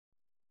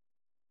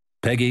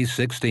Peggy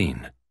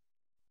 16.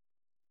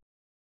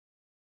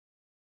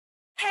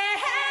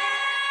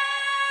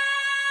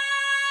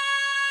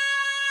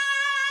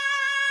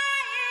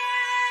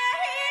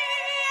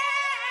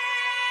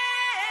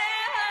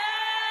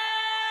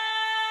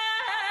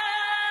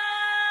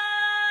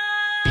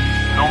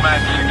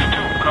 Nomad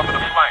 6-2, cover the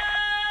flank.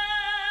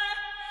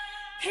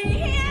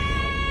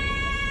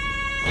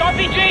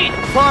 RPG!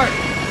 Fire!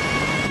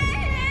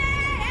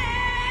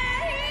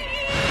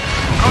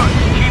 Good,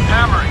 keep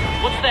hammering.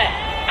 What's that?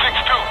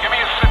 6-2, give me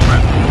a sit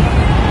rep.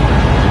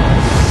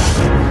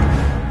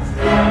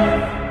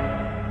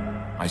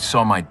 I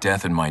saw my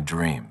death in my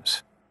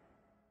dreams.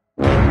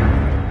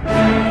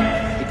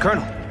 Hey,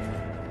 Colonel.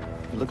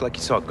 You look like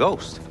you saw a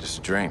ghost. Just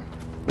a dream.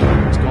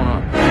 What's going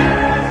on?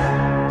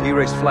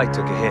 T-Ray's flight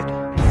took a hit.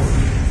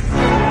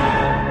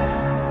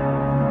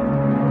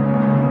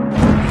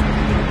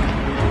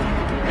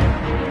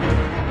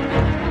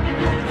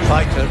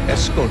 Fighter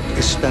escort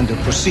is standard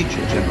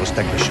procedure, General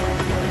Staglish.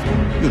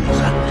 You know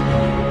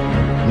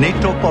that.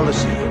 NATO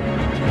policy.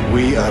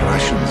 We are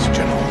Russians,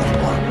 General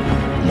Lertois,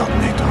 not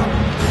NATO.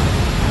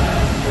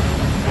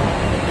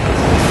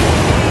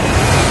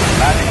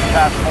 Magic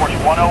Task Force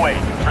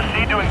 108.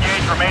 Proceed to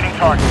engage remaining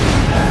targets.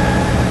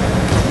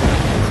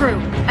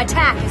 Crew,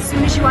 attack as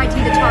soon as you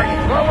ID the target.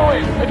 Bravo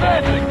 8,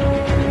 advancing.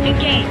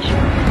 Engage.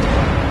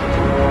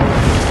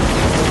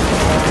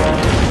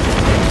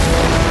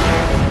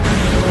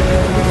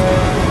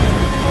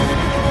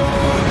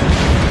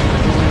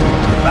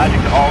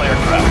 Magic to all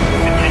aircraft.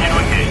 Continue to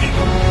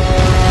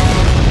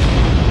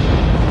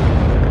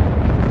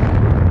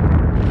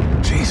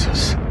engage.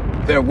 Jesus.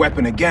 Their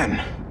weapon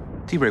again.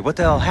 T-Ray, what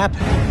the hell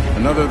happened?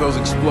 Another of those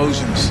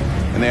explosions.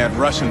 And they had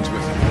Russians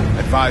with them.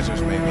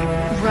 Advisors, maybe.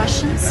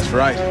 Russians? That's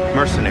right.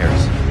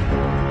 Mercenaries.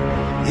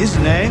 His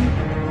name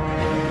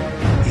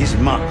is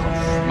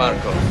Markov.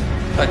 Markov.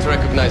 I'd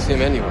recognize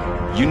him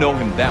anywhere. You know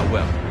him that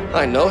well.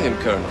 I know him,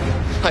 Colonel.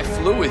 I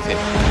flew with him.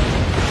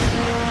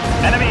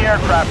 Enemy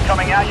aircraft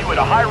coming at you at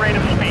a high rate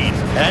of speed.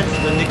 Hence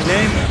the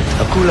nickname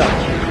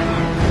Akulaki,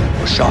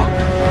 or Shark.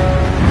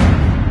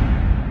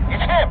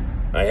 It's him.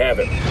 I have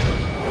it.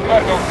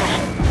 Colonel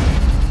Bishop,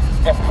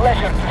 a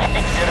pleasure to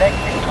speak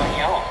directly to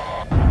you.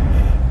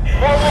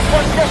 Well,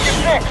 what does you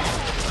next?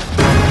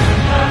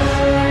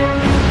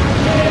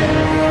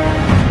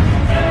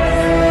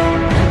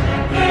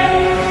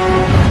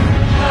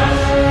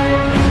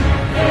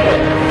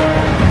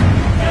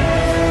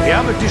 We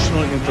have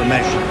additional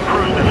information.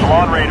 Cruise missile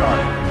on radar.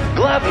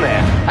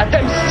 Главное,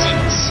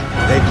 отомстить!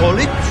 They call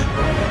it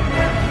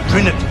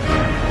Trinity.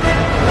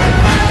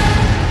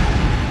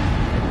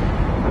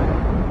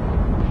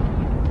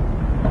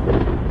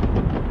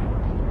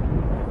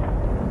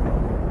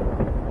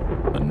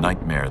 A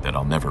nightmare that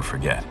I'll never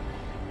forget.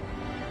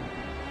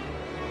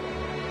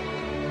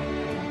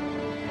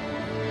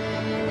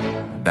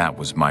 That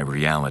was my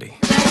reality.